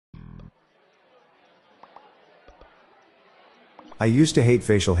I used to hate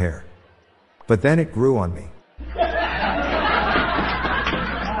facial hair. But then it grew on me.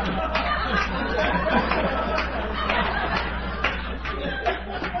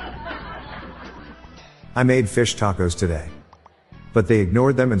 I made fish tacos today. But they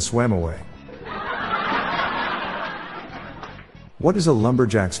ignored them and swam away. What is a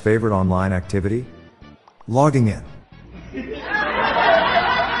lumberjack's favorite online activity? Logging in.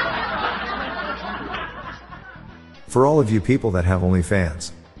 For all of you people that have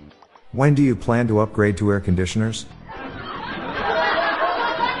OnlyFans, when do you plan to upgrade to air conditioners?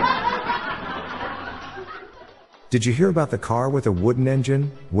 Did you hear about the car with a wooden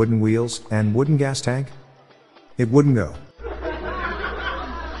engine, wooden wheels, and wooden gas tank? It wouldn't go.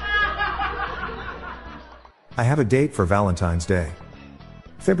 I have a date for Valentine's Day.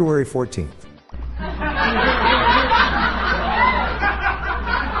 February 14th.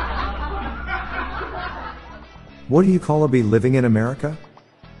 What do you call a bee living in America?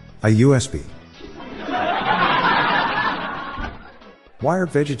 A USB. Why are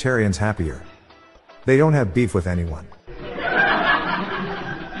vegetarians happier? They don't have beef with anyone.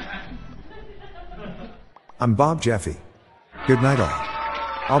 I'm Bob Jeffy. Good night all.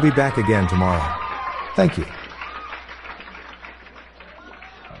 I'll be back again tomorrow. Thank you.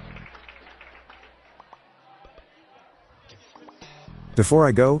 Before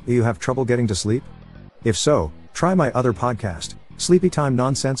I go, do you have trouble getting to sleep? If so, try my other podcast, Sleepy Time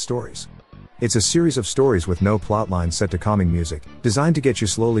Nonsense Stories. It's a series of stories with no plotline set to calming music, designed to get you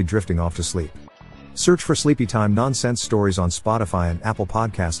slowly drifting off to sleep. Search for Sleepy Time Nonsense Stories on Spotify and Apple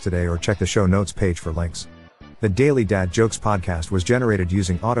Podcasts today, or check the show notes page for links. The Daily Dad Jokes podcast was generated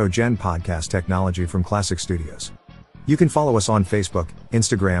using AutoGen podcast technology from Classic Studios. You can follow us on Facebook,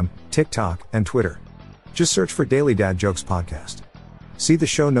 Instagram, TikTok, and Twitter. Just search for Daily Dad Jokes podcast. See the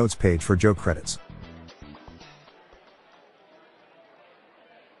show notes page for joke credits.